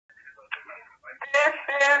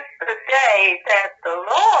day that the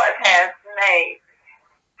Lord has made.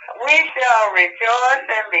 We shall rejoice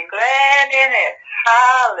and be glad in it.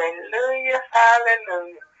 Hallelujah,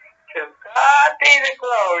 hallelujah. To God be the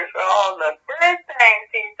glory for all the good things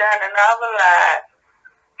he's done in our lives.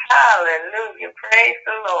 Hallelujah, praise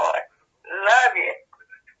the Lord. Love you.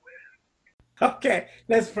 Okay,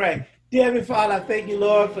 let's pray. Dear Heavenly Father, I thank you,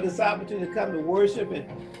 Lord, for this opportunity to come to worship and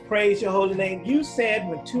praise your holy name. You said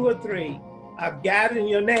when 2 or 3 are gathered in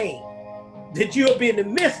your name, that you'll be in the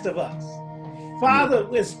midst of us. Father,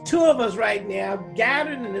 there's 2 of us right now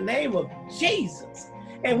gathered in the name of Jesus.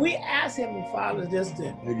 And we ask him, Father, just to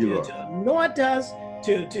anoint us,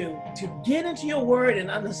 to get into your word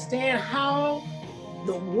and understand how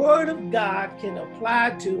the word of God can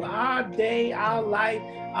apply to our day, our life,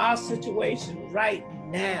 our situation right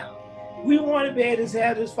now. We want to be able to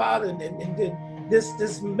have this, Father, and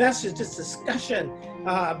this message, this discussion,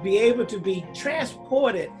 be able to be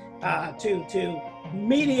transported to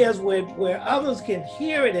medias where others can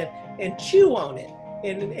hear it and chew on it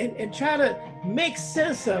and try to make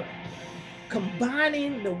sense of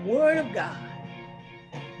combining the word of God,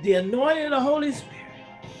 the anointing of the Holy Spirit,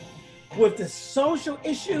 with the social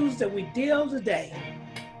issues that we deal today,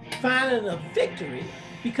 finding a victory,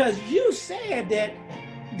 because you said that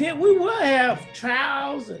we will have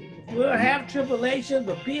trials and we'll have tribulations,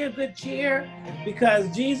 but be of good cheer because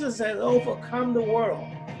Jesus has overcome the world.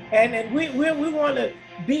 And we want to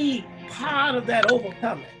be part of that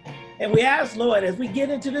overcoming. And we ask, Lord, as we get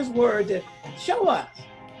into this word, to show us,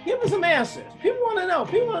 give us some answers. People want to know.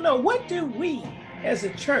 People want to know, what do we as a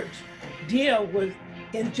church deal with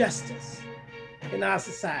injustice in our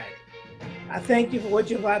society? I thank you for what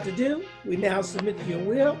you're about to do. We now submit to your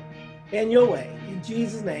will and your way. In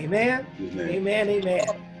Jesus' name, amen. Amen, amen.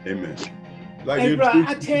 Amen. Like hey, bro,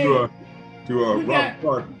 I tell you, Robert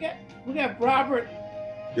Carter. We got Robert.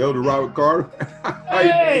 Elder Robert Carter.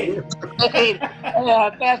 Hey. Hey,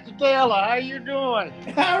 Pastor Taylor, how you doing?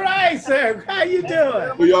 All right, sir. How you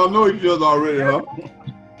doing? Well, y'all know each other already, huh?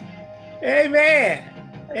 Amen.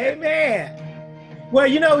 Amen. Well,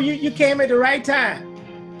 you know, you came at the right time.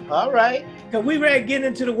 All right. Because we ready to get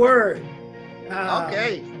into the word.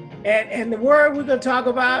 Okay. And the word we're going to talk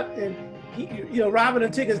about, and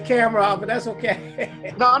Robert took his camera off, but that's okay.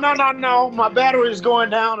 No. My battery is going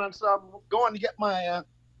down, and so I'm going to get my...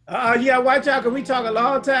 yeah, watch out, because we talk a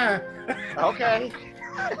long time. Okay.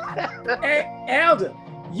 Hey, Elder,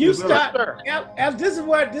 you start. Elder, this is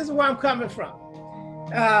where I'm coming from.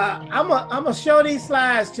 I'm gonna show these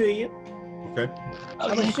slides to you. Okay.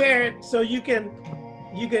 I'm gonna share it so you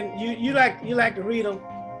like to read them.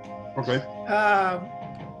 Okay.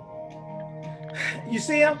 You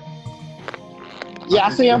see them? Yeah, I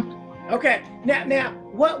see them. Okay. Now,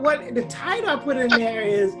 what the title I put in there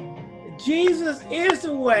is, Jesus is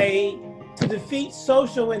the way to defeat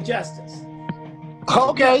social injustice.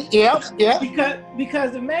 Okay. Yeah.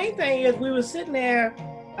 Because the main thing is, we were sitting there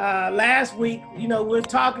last week. We were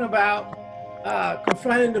talking about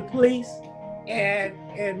confronting the police,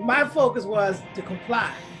 and my focus was to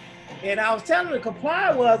comply. And I was telling them to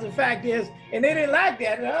comply was, the fact is, and they didn't like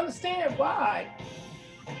that, and I understand why.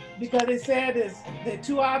 Because they said the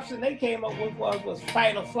 2 options they came up with was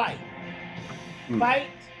fight or flight. Fight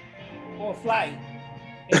or flight.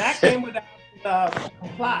 And I came with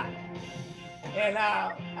comply. And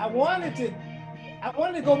I wanted to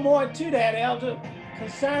go more into that, Elder,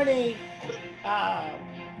 concerning why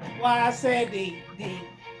I said the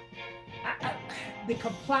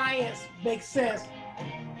compliance makes sense.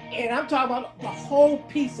 And I'm talking about the whole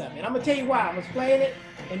piece of it. I'm gonna tell you why. I'm gonna explain it,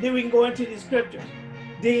 and then we can go into the scriptures.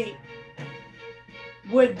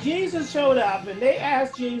 When Jesus showed up and they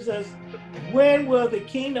asked Jesus, when will the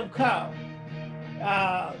kingdom come?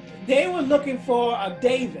 They were looking for a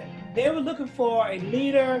David. They were looking for a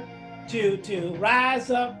leader to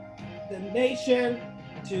rise up the nation,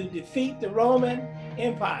 to defeat the Roman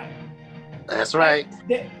Empire. That's right.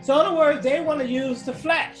 So in other words, they want to use the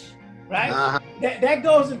flesh, right? Uh-huh. That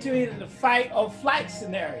goes into either the fight or flight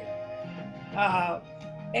scenario.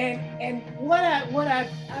 And what I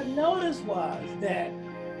noticed was that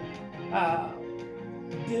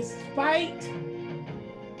despite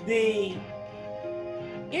the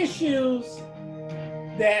issues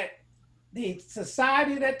that the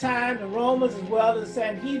society at that time, the Romans as well as the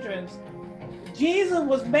Sanhedrins, Jesus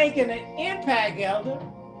was making an impact, Elder,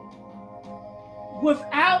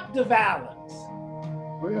 without the violence.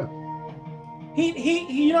 Oh yeah. He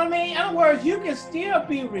you know what I mean? In other words, you can still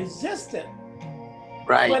be resistant.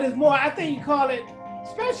 Right. But it's more, I think you call it,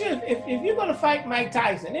 especially if you're gonna fight Mike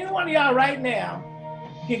Tyson, any one of y'all right now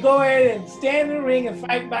can go ahead and stand in the ring and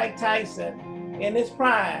fight Mike Tyson in his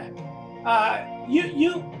prime.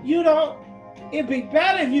 you don't. It'd be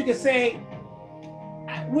better if you could say,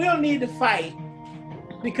 we don't need to fight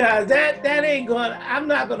because that ain't going. I'm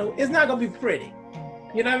not gonna. It's not gonna be pretty.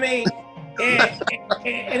 You know what I mean?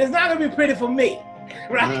 And it's not gonna be pretty for me,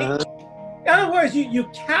 right? In other words, you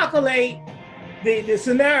calculate the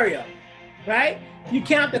scenario, right? You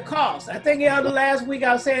count the cost. I think the last week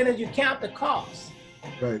I was saying that you count the cost,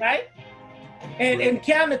 right? And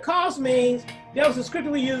counting the cost means, there was a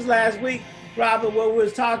scripture we used last week, Robert, where we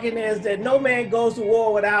was talking is that no man goes to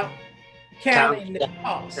war without counting the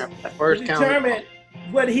cost. First determine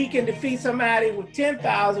whether he can defeat somebody with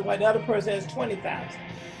 10,000 while the other person has 20,000.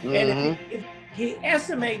 And if he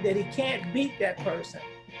estimates that he can't beat that person,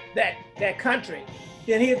 that country,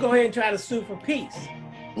 then he'll go ahead and try to sue for peace.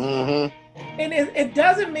 And it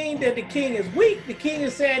doesn't mean that the king is weak. The king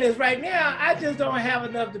is saying is right now, I just don't have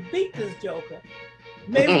enough to beat this joker.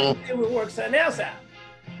 Maybe it would work something else out.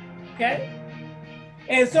 Okay?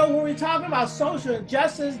 And so when we're talking about social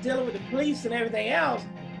injustice, dealing with the police and everything else,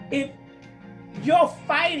 if you're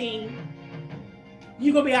fighting,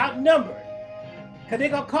 you're gonna be outnumbered. Because they're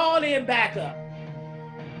gonna call in backup.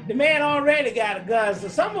 The man already got a gun, so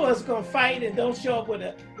some of us are gonna fight and don't show up with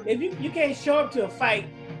a, if you can't show up to a fight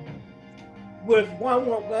with one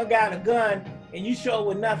guy with a gun and you show up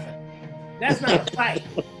with nothing. That's not a fight.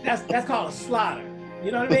 That's called a slaughter.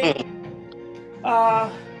 You know what I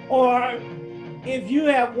mean? Or if you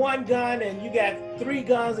have one gun and you got 3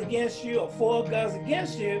 guns against you or 4 guns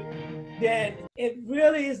against you, then it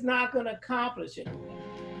really is not going to accomplish it,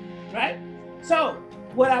 right? So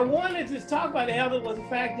what I wanted to talk about, Elder, was the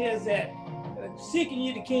fact is that seeking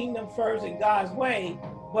you the kingdom first in God's way,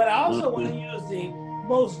 but I also want to use the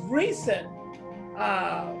most recent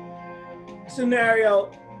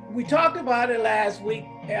scenario. We talked about it last week,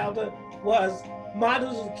 Elder, was Martin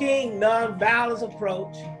Luther King non-violence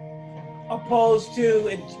approach opposed to,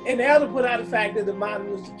 and Elder put out the fact that the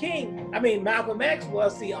Martin Luther King, Malcolm X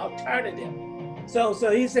was the alternative. So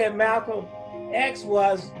he said Malcolm X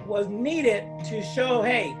was needed to show,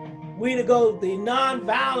 hey, we to go the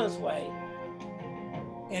non-violence way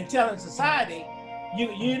and telling society,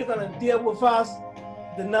 you're either gonna deal with us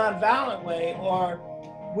the non-violent way, or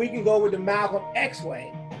we can go with the Malcolm X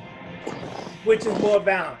way, which is more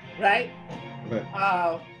violent, right?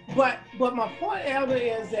 But my point, Elder,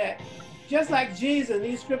 is that just like Jesus,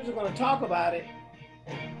 these scriptures are going to talk about it.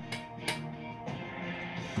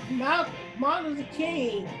 Martin Luther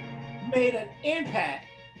King made an impact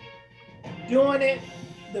doing it,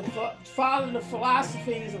 following the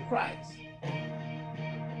philosophies of Christ.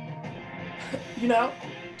 You know,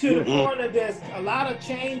 to the point that there's a lot of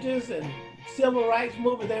changes and civil rights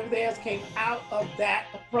movement, everything else came out of that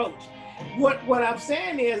approach. What I'm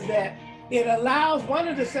saying is that it allows, one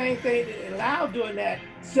of the same things that it allowed during that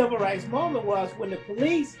civil rights moment was when the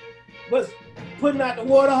police was putting out the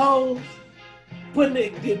water hose,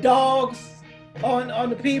 putting the dogs on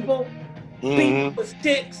the people, beating with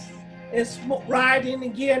sticks and riding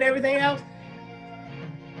and gear and everything else.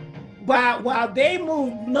 While they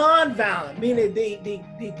moved non-violent, meaning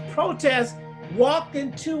the protests walked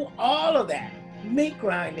into all of that, meat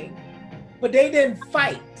grinding, but they didn't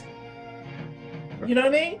fight. You know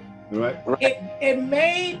what I mean? Right. It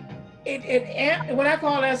made what I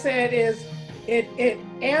call that said is it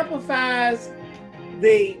amplifies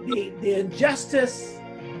the injustice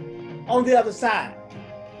on the other side.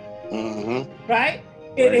 Right?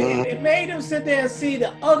 It made them sit there and see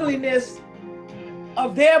the ugliness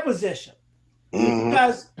of their position.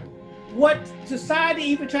 Because what society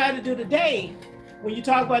even tried to do today, when you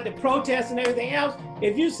talk about the protests and everything else,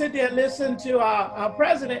 if you sit there and listen to our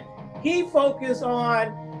president, he focused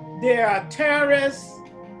on there are terrorists,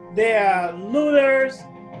 there are looters,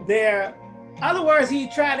 other words, he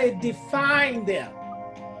tried to define them.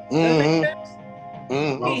 Does that make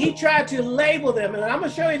sense? He tried to label them. And I'm going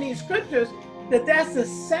to show you in these scriptures that that's the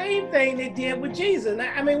same thing they did with Jesus.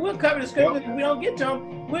 We'll cover the scriptures. If we don't get to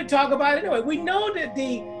them, we'll talk about it anyway. We know that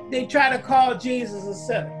they try to call Jesus a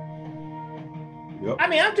sinner.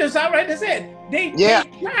 I'm just outright to say it. They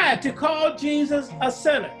tried to call Jesus a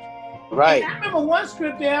sinner. Right. And I remember one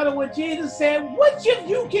scripture out where Jesus said, which of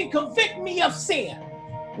you can convict me of sin?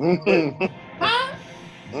 Huh?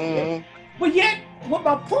 But yet, what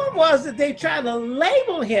my point was that they tried to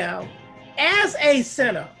label him as a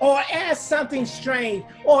sinner or as something strange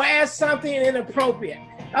or as something inappropriate.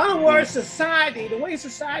 In other words, society, the way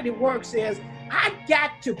society works is, I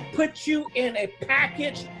got to put you in a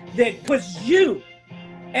package that puts you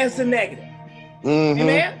as the negative.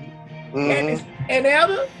 Amen? And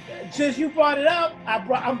Elder, since you brought it up,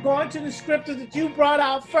 I'm going to the scripture that you brought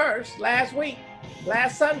out first last week,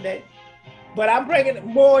 last Sunday, But I'm bringing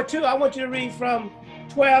more too. I want you to read from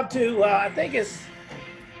 12 to, I think it's,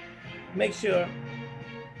 make sure.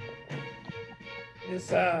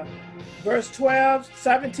 It's verse 12,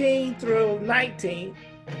 17 through 19.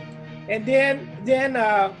 And then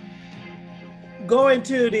go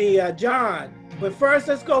into the John. But first,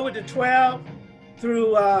 let's go with the 12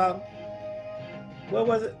 through, what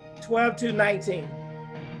was it? 12 to 19.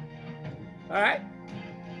 All right?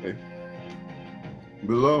 Okay.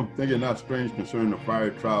 Beloved, think it not strange concerning the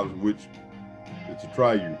fiery trials which is to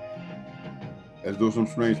try you, as though some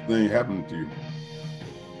strange thing happened to you.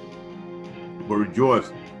 But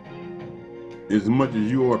rejoice, as much as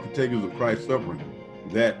you are partakers of Christ's suffering,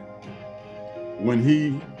 that when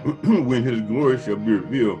his glory shall be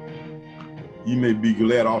revealed, ye may be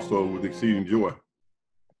glad also with exceeding joy.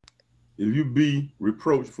 If you be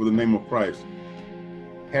reproached for the name of Christ,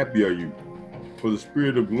 happy are you, for the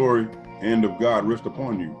Spirit of glory and of God rest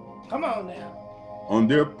upon you. Come on now. On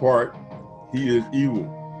their part, he is evil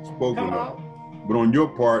spoken of, but on your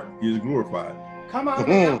part, he is glorified. Come on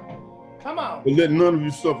now. Come on. But let none of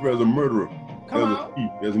you suffer as a murderer, Come as a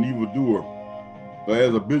thief, as an evildoer, or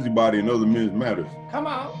as a busybody in other men's matters. Come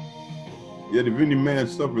on. Yet if any man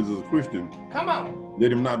suffers as a Christian, Come on.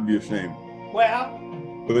 let him not be ashamed, Well,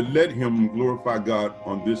 but let him glorify God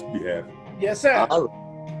on this behalf. yes, sir.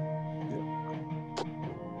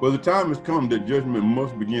 For the time has come that judgment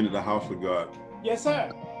must begin at the house of God. Yes,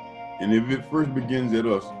 sir. And if it first begins at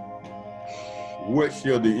us, what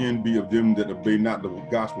shall the end be of them that obey not the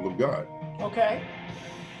gospel of God? Okay.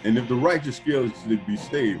 And if the righteous scales should be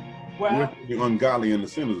saved, Well, where shall the ungodly and the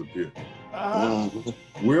sinners appear? uh-huh.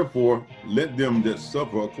 Wherefore, let them that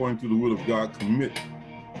suffer according to the will of God commit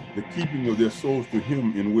the keeping of their souls to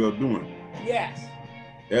him in well-doing, Yes.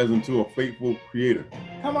 as unto a faithful creator.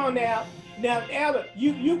 Come on now. Now, Albert,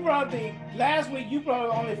 you brought last week you brought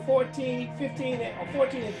only 14, 15, or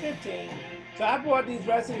 14 and 15. So I brought these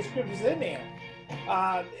rest of the scriptures in there.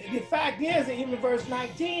 The fact is that even verse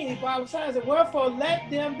 19, the Bible says that wherefore let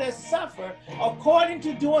them that suffer according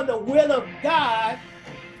to doing the will of God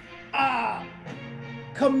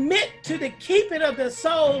commit to the keeping of their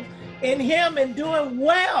souls in him and doing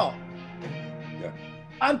well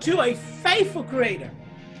unto a faithful creator.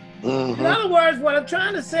 In other words, what I'm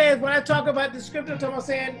trying to say is when I talk about the scripture, I'm talking about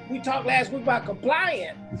saying, we talked last week about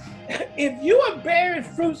complying. If you are bearing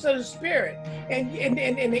fruits of the spirit and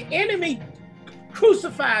the enemy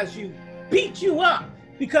crucifies you, beats you up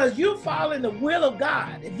because you're following the will of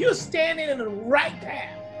God, if you're standing in the right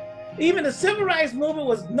path, even the civil rights movement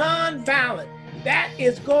was non-violent. That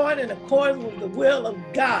is going in accordance with the will of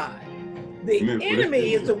God. The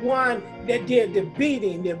enemy is the one that did the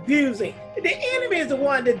beating, the abusing. The enemy is the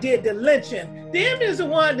one that did the lynching. The enemy is the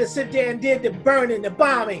one that sit there and did the burning, the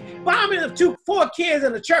bombing of 4 kids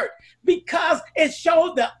in the church, because it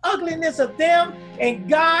showed the ugliness of them, and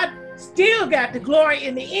God still got the glory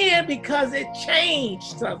in the end because it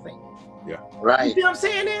changed something. Yeah. Right. You see what I'm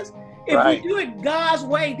saying is? If we do it God's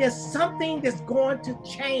way, there's something that's going to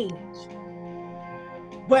change.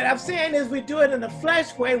 But I'm saying is we do it in the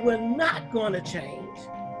flesh way, we're not going to change.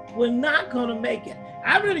 We're not going to make it.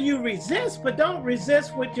 I'd rather you resist, but don't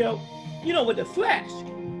resist with your, with the flesh.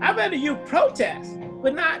 I'd rather you protest,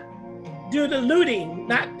 but not do the looting,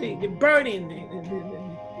 not the burning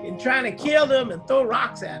and trying to kill them and throw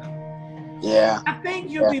rocks at them. Yeah. I think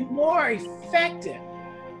you'll be more effective.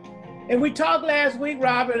 And we talked last week,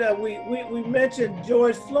 Robert, we mentioned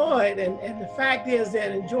George Floyd, and the fact is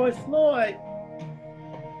that in George Floyd,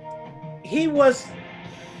 he was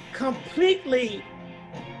completely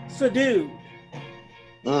subdued.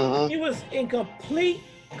 He was in complete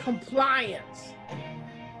compliance.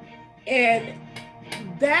 And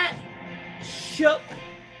that shook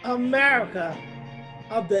America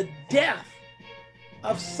of the death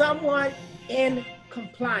of someone in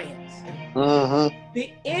compliance.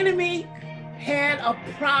 The enemy had a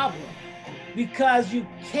problem because you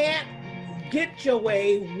can't get your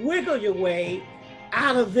way, wiggle your way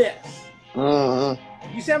out of this.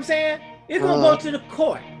 You see what I'm saying? It's gonna go to the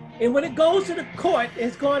court. And when it goes to the court,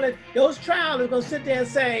 those trials are gonna sit there and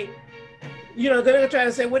say, they're gonna try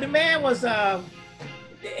to say, well, the man was,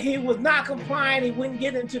 he was not complying, he wouldn't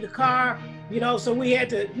get into the car, so we had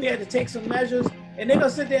to take some measures. And they're gonna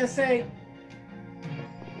sit there and say,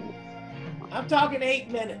 I'm talking 8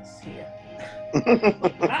 minutes here.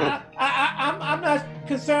 I'm not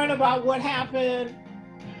concerned about what happened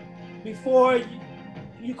before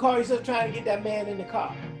you call yourself trying to get that man in the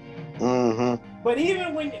car. But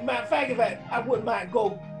even when, matter of fact, if I wouldn't mind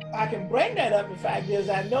I can bring that up. The fact is,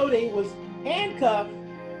 I know that he was handcuffed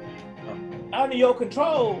under your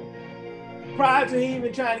control prior to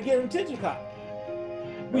even trying to get him to Chicago.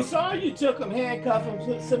 We saw you took him, handcuff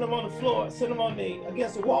him, sit him on the floor, sit him on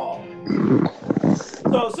against the wall.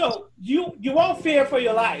 So you won't fear for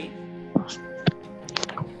your life.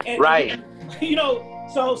 And, right. You know,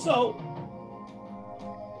 so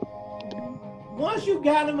once you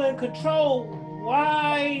got him in control,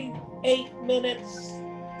 why 8 minutes,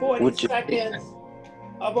 40 seconds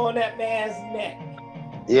up on that man's neck?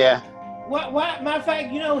 Yeah. What? Matter of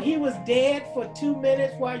fact, you know, he was dead for 2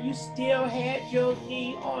 minutes while you still had your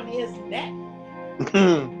knee on his neck.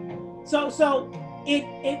 So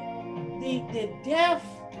the death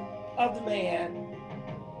of the man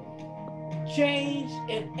changed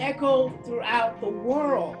and echoed throughout the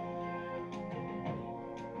world.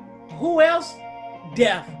 Who else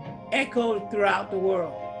death echoed throughout the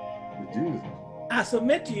world? Jesus. I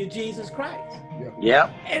submit to you, Jesus Christ. Yeah.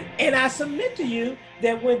 And I submit to you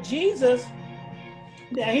that when Jesus,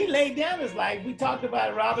 now he laid down his life, we talked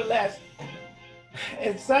about it, Robert,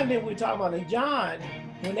 and Sunday we talked about in John,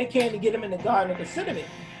 when they came to get him in the Garden of Gethsemane.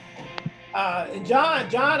 And John,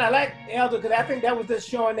 I like Elder, because I think that was just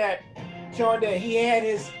showing that he had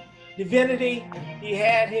his divinity, he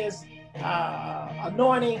had his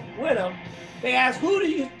anointing with him. They asked,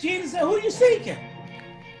 Jesus said, who are you seeking?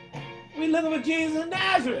 We looking for Jesus of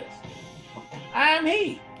Nazareth. I am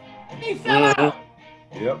he. He fell out.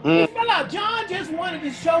 Yep. He fell out. John just wanted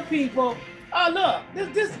to show people, oh look,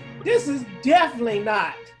 this is definitely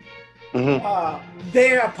not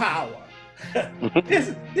their power. This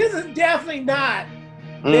is definitely not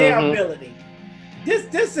their ability.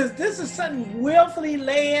 This is something willfully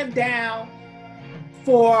laying down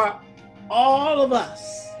for all of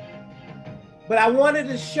us. But I wanted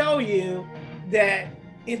to show you that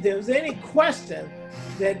if there was any question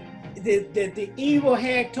that the evil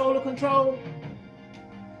had total control,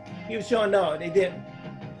 he was showing no, they didn't.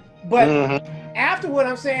 But after what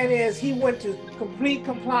I'm saying is he went to complete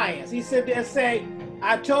compliance. He said there, say,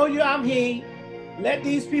 I told you I'm he, let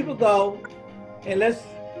these people go, and let's,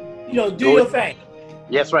 do your thing.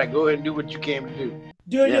 Yes, right. Go ahead and do what you came to do.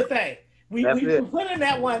 Do your thing. We put in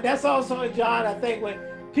that one. That's also in John, I think, when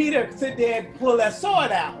Peter sit there and pull that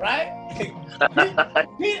sword out, right?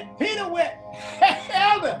 Peter went,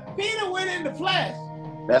 Elder, Peter went in the flesh.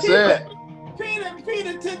 That's it.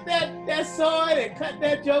 Peter took that sword and cut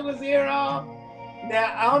that joker's ear off.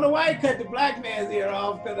 Now, I don't know why he cut the black man's ear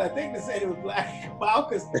off, because I think they said it was black.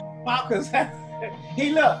 Malchus,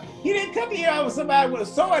 he didn't cut the ear off of somebody with a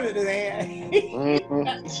sword in his hand.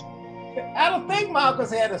 I don't think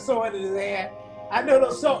Malchus had a sword in his hand. I know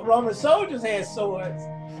those Roman soldiers had swords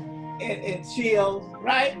and shields,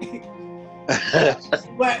 right?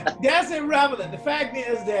 But that's irrelevant. The fact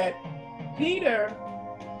is that Peter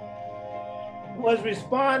was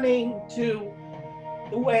responding to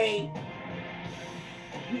the way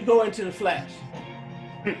we go into the flesh.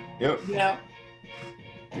 Yep. Yeah.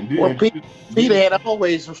 Well, Peter had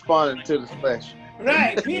always responded to the flesh.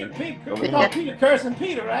 Right. We call Peter cursing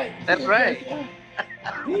Peter, right? That's right.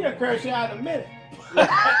 Peter cursed you out in a minute.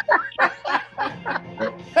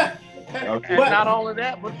 And not only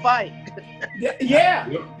that, but fight. Yeah.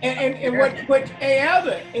 And what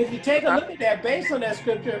Elder, if you take a look at that, based on that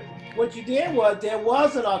scripture, what you did was there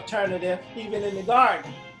was an alternative even in the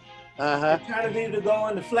garden. Alternative to go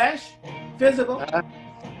in the flesh, physical,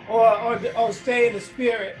 or stay in the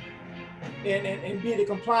spirit and be the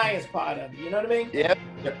compliance part of it. You know what I mean? Yeah.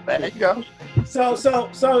 There you go. So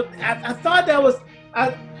I thought that was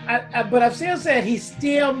but I'm still saying he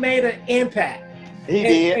still made an impact. He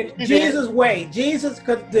did. Jesus' way. Jesus,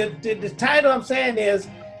 because the title I'm saying is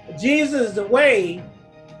Jesus is the way,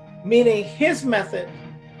 meaning his method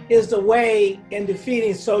is the way in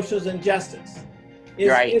defeating social injustice.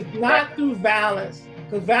 It's not through violence,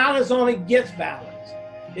 because violence only gets violence.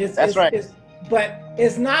 But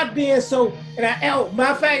it's not being so. Matter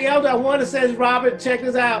of fact, Elder, I want to say, Robert, check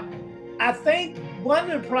this out. I think one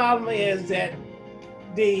of the problems is that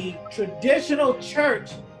the traditional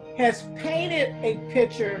church has painted a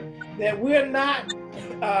picture that we're not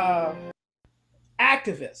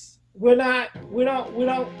activists. We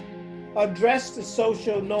don't address the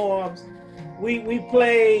social norms. We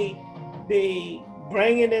play the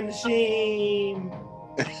bringing in the sheen.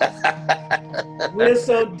 We're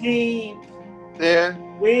so deep. Yeah.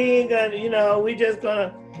 We ain't gonna, we just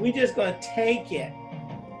gonna take it.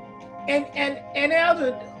 And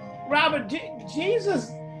Elder Robert,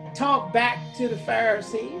 Jesus talked back to the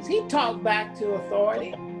Pharisees. He talked back to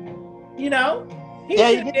authority. He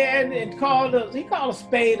sit there and called a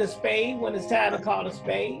spade when it's time to call a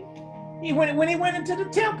spade. When he went into the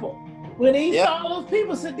temple, When he saw those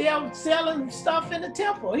people sit there selling stuff in the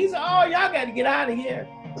temple, he said, "Oh, y'all got to get out of here."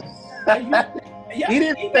 He got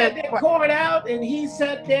that cord out, and he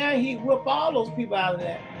sat there. He whipped all those people out of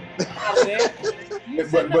there. He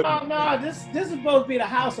said, "No, this is supposed to be the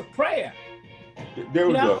house of prayer.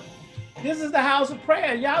 This is the house of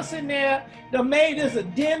prayer. Y'all sitting there, they made this a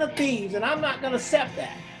den of thieves, and I'm not going to accept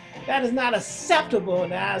that. That is not acceptable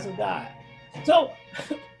in the eyes of God." So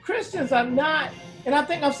Christians are not, and I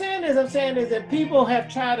think I'm saying this that people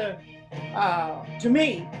have tried to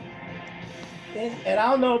me, and I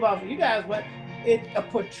don't know about you guys, but a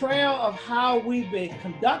portrayal of how we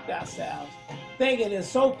conduct ourselves, thinking it's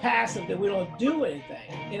so passive that we don't do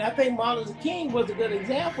anything. And I think Martin Luther King was a good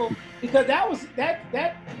example, because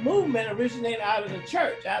that movement originated out of the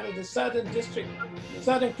church, out of the Southern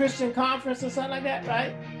Christian Conference or something like that,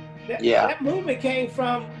 right? That movement came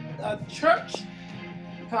from a church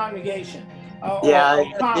congregation.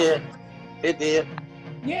 It did.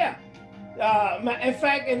 Yeah. In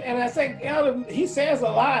fact, and I think Elder, he says a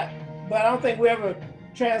lot, but I don't think we ever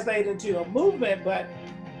translate into a movement, but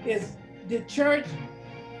the church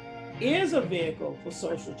is a vehicle for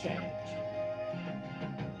social change.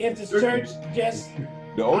 If the church just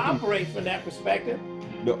operates from that perspective.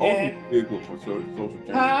 The ultimate vehicle for social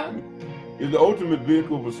change. Is the ultimate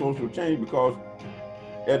vehicle for social change, because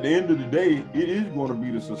at the end of the day, it is going to be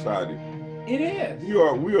the society. It is. We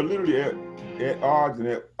are literally at odds,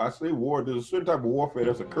 and I say war. There's a certain type of warfare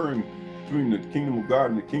that's occurring between the kingdom of God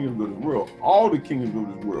and the kingdoms of this world. All the kingdoms of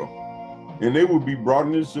this world, and they will be brought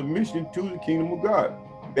into submission to the kingdom of God.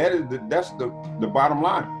 That's the bottom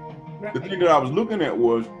line. Right. The thing that I was looking at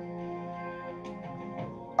was,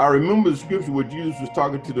 I remember the scripture where Jesus was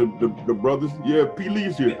talking to the brothers. Yeah, P.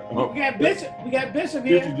 Lee's here. We got Bishop. We got Bishop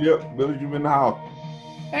here. Bishop in the house.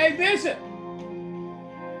 Hey, Bishop.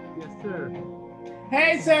 Yes, sir.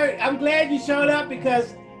 Hey, sir. I'm glad you showed up,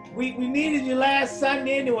 because we needed you last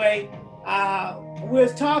Sunday anyway. We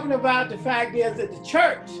was talking about the fact is that the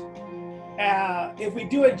church, if we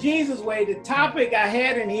do it Jesus way, the topic I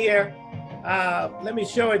had in here, let me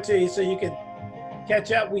show it to you so you can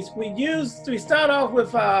catch up. We start off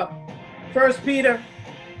with 1 Peter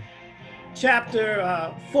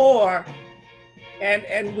chapter 4,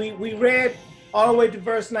 and we read all the way to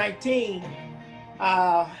verse 19.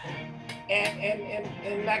 And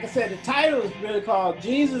like I said, the title is really called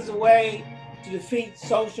Jesus' Way to Defeat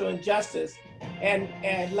Social Injustice. And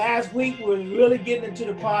last week we were really getting into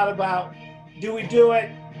the part about, do we do it,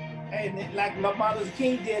 and like Martin Luther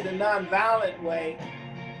King did, a nonviolent way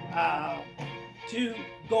to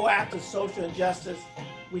go after social injustice.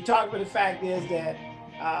 We talked about the fact is that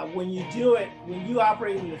when you do it, when you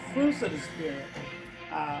operate in the fruits of the Spirit,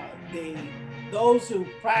 those who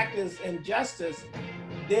practice injustice,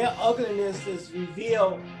 their ugliness is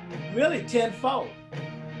revealed really tenfold.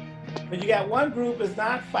 But you got one group is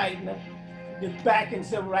not fighting back in the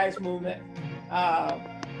civil rights movement,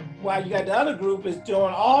 while you got the other group is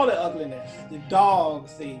doing all the ugliness, the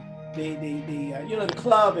dogs, the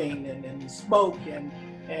clubbing and the smoke and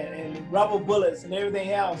rubber bullets and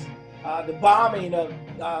everything else, the bombing of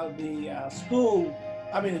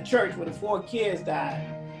the church where the 4 kids died.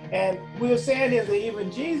 And we were saying is that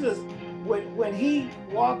even Jesus, when he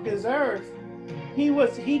walked this earth, he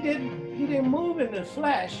didn't move in the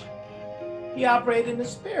flesh. He operated in the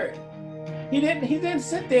spirit. He didn't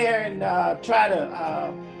sit there and try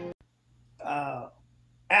to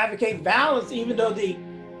advocate violence, even though the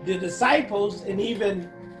disciples and even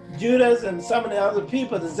Judas and some of the other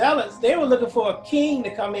people, the zealots, they were looking for a king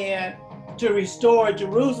to come in to restore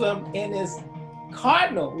Jerusalem in its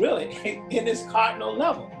cardinal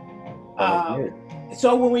level.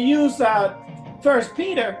 So when we use 1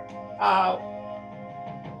 Peter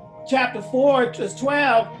chapter 4 to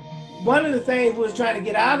 12, one of the things we was trying to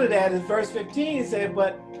get out of that is verse 15. It said,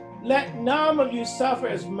 "But let none of you suffer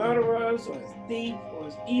as murderers or as thieves or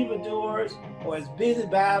as evildoers or as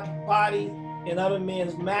busybodies in other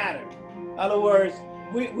men's matter." In other words,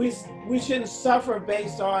 we shouldn't suffer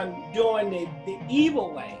based on doing the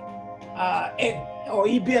evil way, or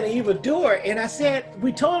being an evildoer. And I said,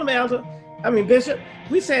 we told him, Bishop,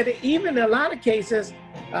 we said that even in a lot of cases,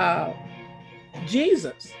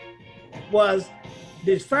 Jesus was,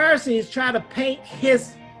 the Pharisees try to paint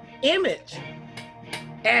his image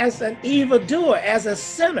as an evildoer, as a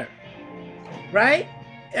sinner, right?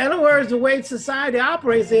 In other words, the way society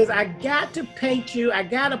operates is, I got to paint you, I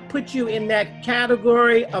got to put you in that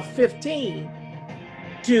category of 15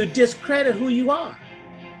 to discredit who you are.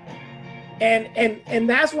 And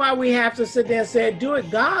that's why we have to sit there and say, do it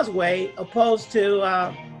God's way opposed to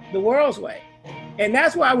the world's way. And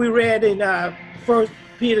that's why we read in 1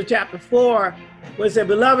 Peter chapter 4, where it said,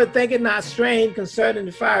 "Beloved, think it not strange concerning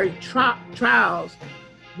the fiery trials,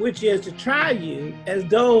 which is to try you, as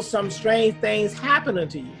though some strange things happen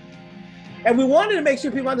unto you." And we wanted to make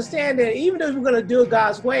sure people understand that even though we're going to do it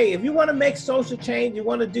God's way, if you want to make social change, you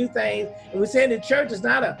want to do things, and we're saying the church is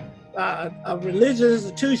not a religious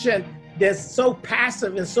institution that's so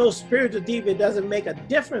passive and so spiritual deep, it doesn't make a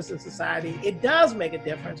difference in society. It does make a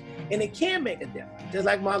difference, and it can make a difference, just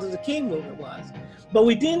like Martin Luther King movement was. But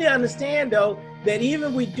we need to understand, though, that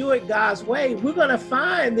even if we do it God's way, we're going to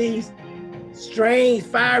find these strange,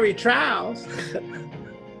 fiery trials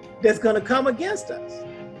that's going to come against us.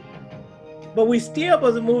 But we still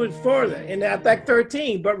supposed to move it further. In Act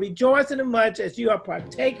 13, but rejoice in as much as you are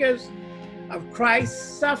partakers of Christ's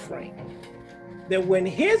suffering, that when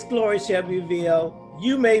his glory shall be revealed,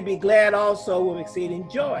 you may be glad also with exceeding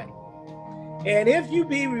joy. And if you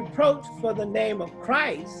be reproached for the name of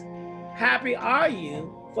Christ, happy are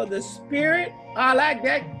you, for the Spirit, I like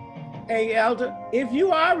that, hey, elder, if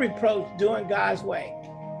you are reproached doing God's way.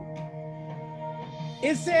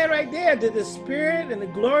 It said right there that the Spirit and the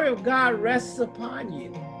glory of God rests upon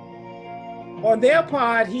you. On their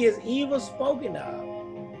part, he is evil spoken of,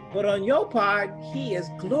 but on your part, he is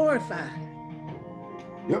glorified.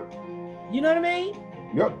 Yep. You know what I mean?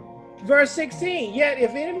 Yep. Verse 16, yet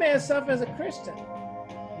if any man suffer as a Christian,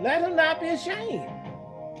 let him not be ashamed.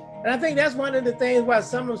 And I think that's one of the things why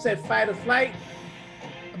some of them said fight or flight,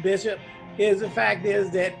 Bishop, is the fact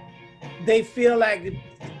is that they feel like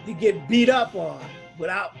to get beat up on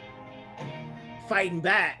without fighting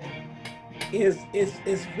back is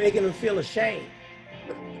making them feel ashamed.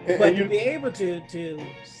 But to be able to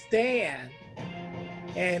stand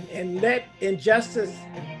and let injustice,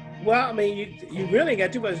 well, I mean, you really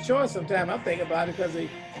got too much choice sometimes. I'm thinking about it, because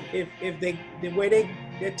if the way they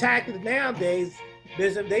attack it nowadays,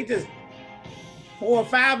 Bishop, they just 4 or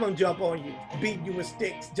 5 of them jump on you, beat you with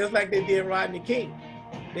sticks, just like they did Rodney King.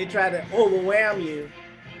 They try to overwhelm you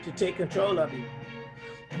to take control of you.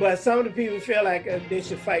 But some of the people feel like they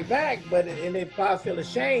should fight back, and they probably feel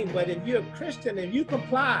ashamed. But if you're a Christian and you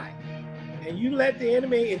comply, and you let the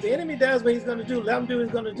enemy, if the enemy does what he's going to do, let him do what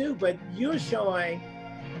he's going to do. But you're showing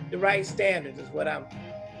the right standards is what I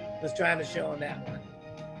was trying to show on that one.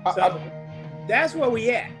 So that's where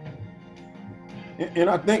we at. And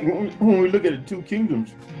I think when we look at the two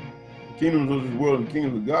kingdoms, kingdoms of this world and the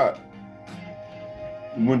kingdoms of God,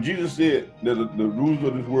 when Jesus said that the rulers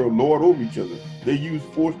of this world lord over each other, they use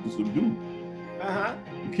force to subdue. The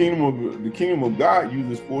kingdom of God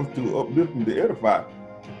uses force to uplift and to edify.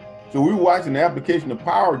 So we're watching the application of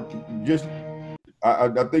power just, I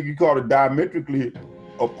think you call it diametrically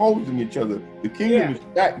opposing each other. The kingdom is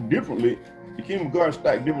stacked differently. The kingdom of God is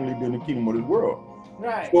stacked differently than the kingdom of this world.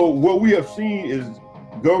 Right. So what we have seen is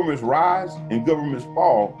governments rise and governments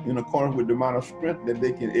fall in accordance with the amount of strength that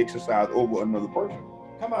they can exercise over another person.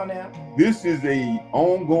 Come on now. This is an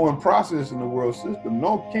ongoing process in the world system.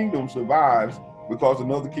 No kingdom survives because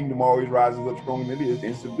another kingdom always rises up stronger than it is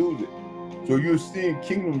and subdues it. So you're seeing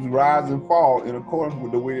kingdoms rise and fall in accordance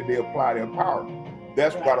with the way that they apply their power.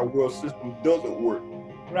 That's why the world system doesn't work.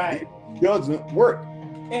 Right. It doesn't work.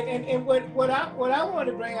 And what I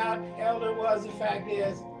wanted to bring out, Elder, was the fact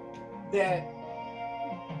is that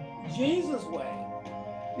Jesus' way,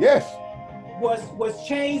 yes, was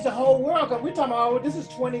change the whole world. Because we're talking about, this is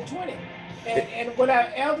 2020, and what our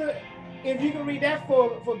Elder, if you can read that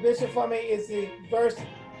for Bishop for me, is the verse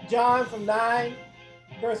John from 9,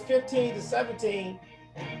 verse 15 to 17,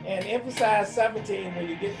 and emphasize 17 when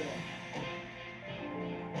you get there.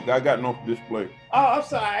 I got it off display. Oh, I'm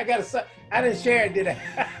sorry. I didn't share it, did I?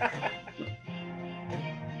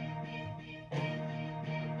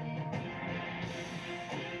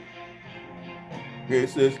 Okay, it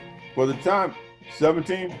says, for the time,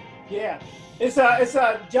 17? Yeah. It's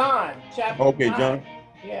John, chapter 9. John.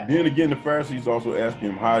 Yeah. Then again, the Pharisees also asked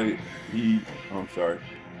him how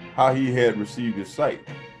he had received his sight.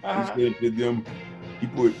 He said to them, he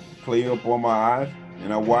put clay upon my eyes,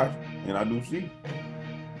 and I watched, and I do see.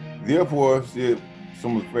 Therefore said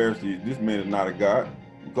some of the Pharisees, this man is not a God,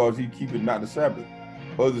 because he keepeth not the Sabbath.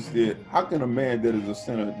 Others said, how can a man that is a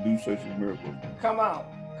sinner do such miracles? Come out.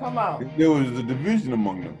 There was a division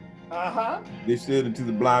among them. They said unto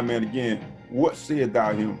the blind man again, what said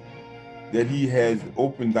thou him, that he has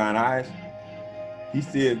opened thine eyes? He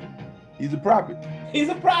said, he's a prophet. He's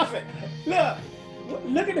a prophet.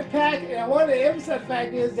 Look at the fact, and one of the emphasize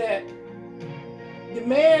fact is that the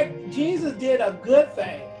man, Jesus did a good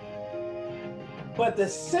thing, but the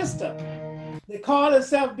system, they call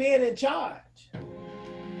themselves being in charge,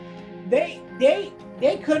 they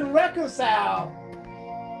couldn't reconcile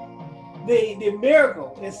the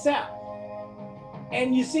miracle. itself.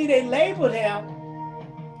 And you see, they labeled him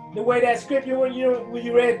the way that scripture when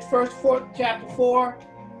you read chapter 4,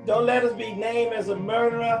 don't let us be named as a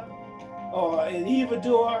murderer or an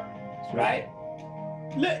evildoer, right?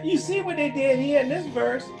 Look, you see what they did here in this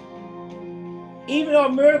verse. Even though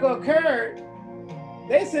a miracle occurred,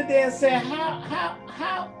 they sit there and say, how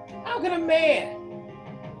can a man,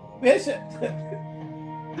 Bishop,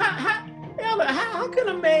 how can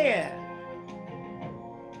a man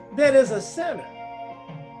that is a sinner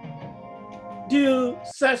do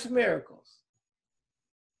such miracles?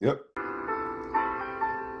 Yep.